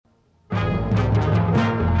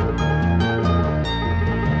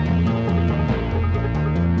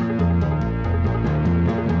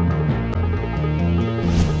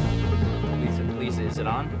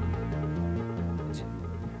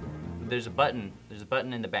there's a button. There's a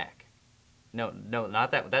button in the back. No,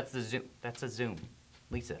 not that. That's the zoom. That's a zoom.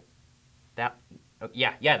 Lisa. That. Oh,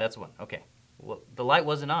 yeah, that's one. Okay. Well, the light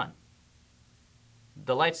wasn't on.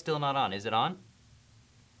 The light's still not on. Is it on?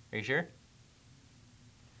 Are you sure?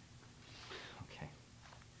 Okay.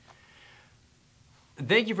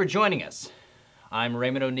 Thank you for joining us. I'm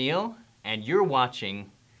Raymond O'Neill, and you're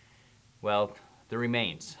watching, well, the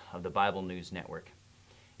remains of the Bible News Network.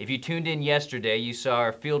 If you tuned in yesterday, you saw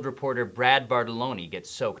our field reporter Brad Bartoloni get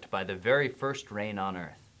soaked by the very first rain on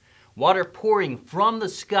Earth. Water pouring from the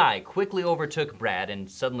sky quickly overtook Brad and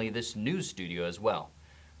suddenly this news studio as well.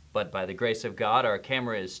 But by the grace of God, our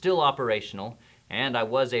camera is still operational, and I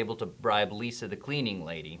was able to bribe Lisa, the cleaning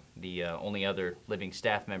lady, the only other living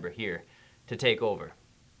staff member here, to take over.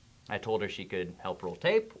 I told her she could help roll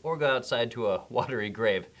tape or go outside to a watery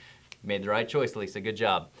grave. You made the right choice, Lisa. Good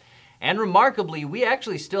job. And remarkably, we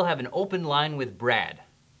actually still have an open line with Brad.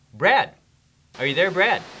 Brad! Are you there,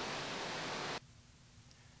 Brad?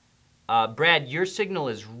 Brad, your signal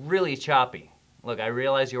is really choppy. Look, I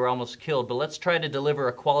realize you were almost killed, but let's try to deliver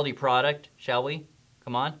a quality product, shall we?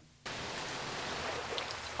 Come on.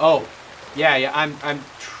 Oh, yeah, I'm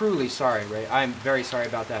truly sorry, Ray. I'm very sorry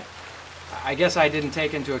about that. I guess I didn't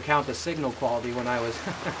take into account the signal quality when I was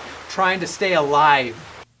trying to stay alive.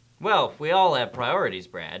 Well, we all have priorities,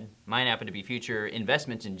 Brad. Mine happen to be future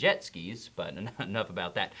investments in jet skis, but enough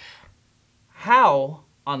about that. How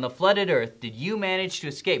on the flooded Earth did you manage to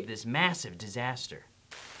escape this massive disaster?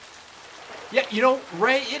 Yeah, you know,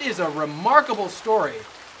 Ray, it is a remarkable story.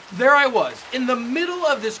 There I was, in the middle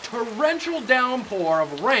of this torrential downpour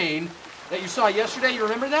of rain that you saw yesterday. You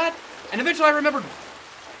remember that? And eventually I remembered,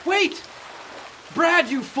 wait, Brad,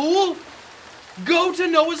 you fool! Go to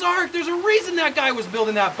Noah's Ark. There's a reason that guy was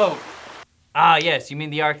building that boat. Ah, yes, you mean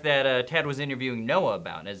the ark that Tad was interviewing Noah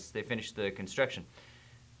about as they finished the construction.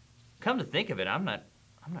 Come to think of it, I'm not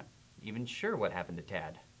even sure what happened to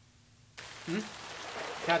Tad.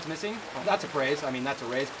 Tad's missing? Oh, that's a praise. I mean, that's a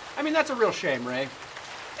raise. I mean, that's a real shame, Ray.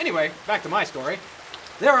 Anyway, back to my story.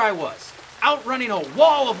 There I was, outrunning a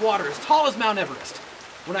wall of water as tall as Mount Everest,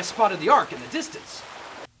 when I spotted the ark in the distance.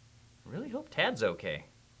 Really hope Tad's okay.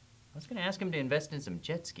 I was gonna ask him to invest in some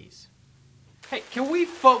jet skis. Hey, can we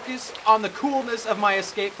focus on the coolness of my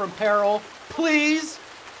escape from peril, please?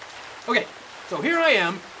 Okay, so here I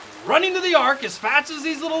am, running to the ark as fast as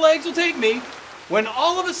these little legs will take me, when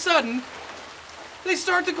all of a sudden, they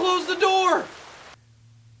start to close the door.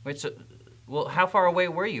 Wait, so, well, how far away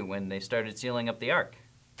were you when they started sealing up the ark?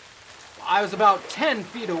 I was about 10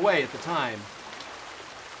 feet away at the time.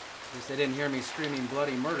 At least they didn't hear me screaming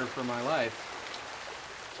bloody murder for my life.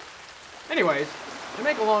 Anyways, to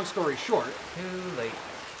make a long story short, Too late.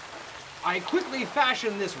 I quickly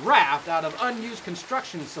fashioned this raft out of unused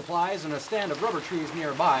construction supplies and a stand of rubber trees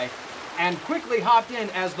nearby, and quickly hopped in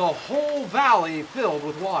as the whole valley filled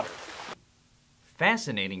with water.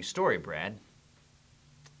 Fascinating story, Brad.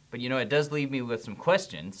 But you know, it does leave me with some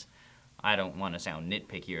questions. I don't want to sound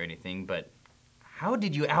nitpicky or anything, but how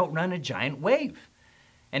did you outrun a giant wave?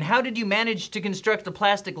 And how did you manage to construct a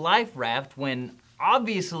plastic life raft when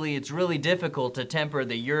obviously it's really difficult to temper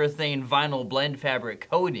the urethane vinyl blend fabric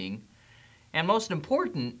coating? And most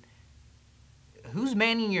important, who's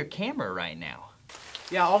manning your camera right now?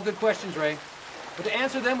 Yeah, all good questions, Ray. But to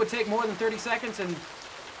answer them would take more than 30 seconds, and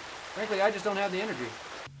frankly, I just don't have the energy.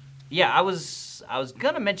 Yeah, I was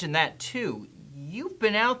gonna mention that too. You've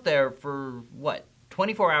been out there for, what,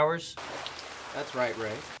 24 hours? That's right,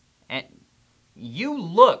 Ray. And you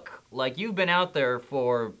look like you've been out there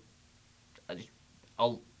for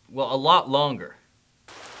a lot longer.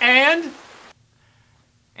 And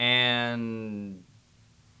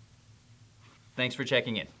thanks for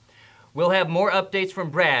checking in. We'll have more updates from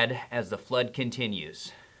Brad as the flood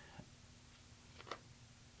continues.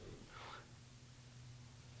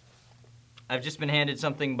 I've just been handed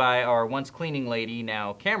something by our once cleaning lady,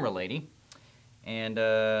 now camera lady, and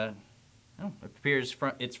it appears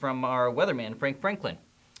it's from our weatherman, Frank Franklin.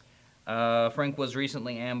 Frank was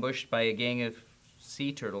recently ambushed by a gang of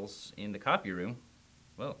sea turtles in the copy room.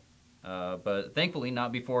 Well, but thankfully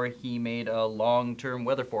not before he made a long-term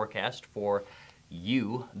weather forecast for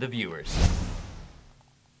you, the viewers.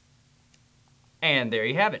 And there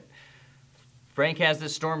you have it. Frank has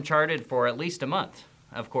this storm charted for at least a month.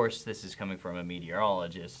 Of course, this is coming from a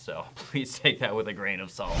meteorologist, so please take that with a grain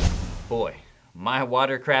of salt. Boy, my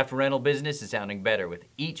watercraft rental business is sounding better with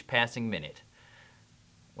each passing minute.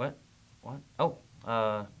 What?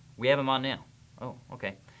 Oh, we have him on now. Oh,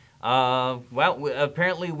 okay. Well,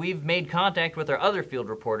 apparently we've made contact with our other field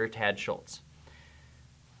reporter, Tad Schultz.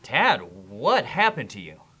 Tad, what happened to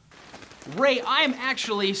you? Ray, I'm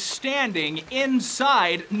actually standing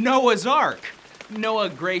inside Noah's Ark. Noah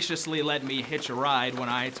graciously let me hitch a ride when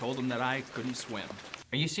I told him that I couldn't swim.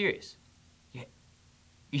 Are you serious?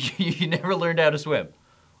 You never learned how to swim.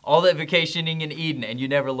 All that vacationing in Eden and you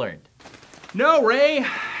never learned. No, Ray.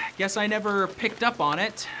 Guess I never picked up on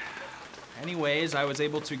it. Anyways, I was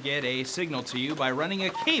able to get a signal to you by running a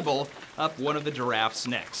cable up one of the giraffe's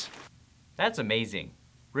necks. That's amazing.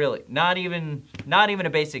 Really, not even a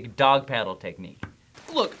basic dog paddle technique.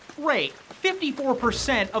 Look, Ray,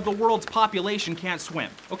 54% of the world's population can't swim,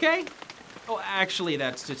 okay? Oh, actually,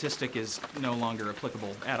 that statistic is no longer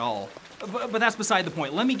applicable at all. But that's beside the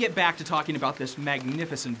point. Let me get back to talking about this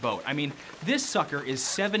magnificent boat. I mean, this sucker is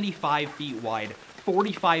 75 feet wide,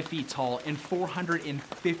 45 feet tall, and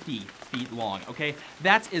 450 feet long, okay?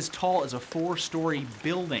 That's as tall as a 4-story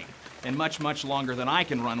building, and much, much longer than I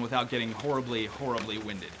can run without getting horribly, horribly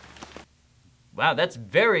winded. Wow, that's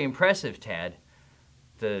very impressive, Tad.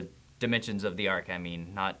 The dimensions of the Ark, I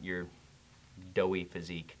mean, not your doughy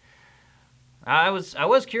physique. I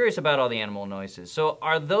was curious about all the animal noises. So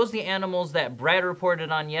are those the animals that Brad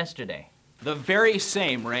reported on yesterday? The very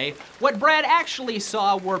same, Ray. What Brad actually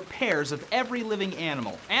saw were pairs of every living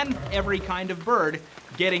animal and every kind of bird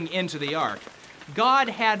getting into the Ark. God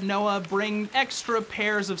had Noah bring extra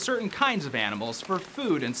pairs of certain kinds of animals for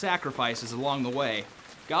food and sacrifices along the way.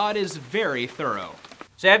 God is very thorough.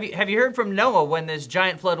 So have you heard from Noah when this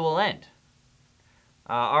giant flood will end?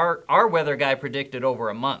 Our weather guy predicted over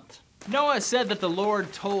a month. Noah said that the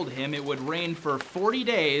Lord told him it would rain for 40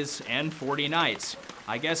 days and 40 nights.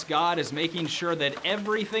 I guess God is making sure that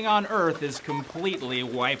everything on earth is completely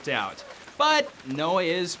wiped out. But Noah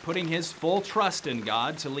is putting his full trust in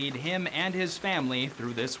God to lead him and his family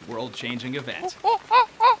through this world-changing event.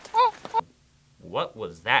 What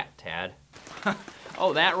was that, Tad?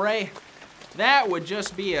 Oh, that, Ray? That would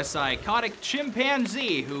just be a psychotic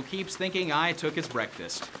chimpanzee who keeps thinking I took his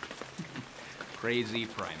breakfast. Crazy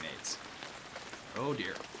primates. Oh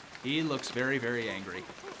dear. He looks very, very angry.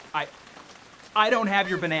 I don't have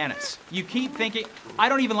your bananas. You keep thinking, I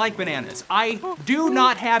don't even like bananas. I do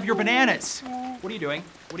not have your bananas. What are you doing?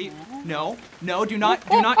 No, do not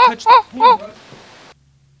touch the...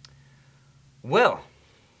 Well,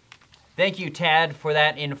 thank you, Tad, for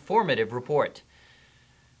that informative report.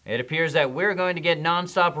 It appears that we're going to get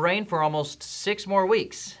nonstop rain for almost 6 more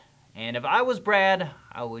weeks. And if I was Brad,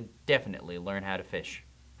 I would definitely learn how to fish.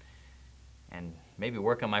 And maybe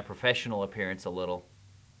work on my professional appearance a little.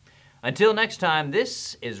 Until next time,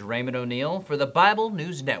 this is Raymond O'Neill for the Bible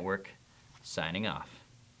News Network, signing off.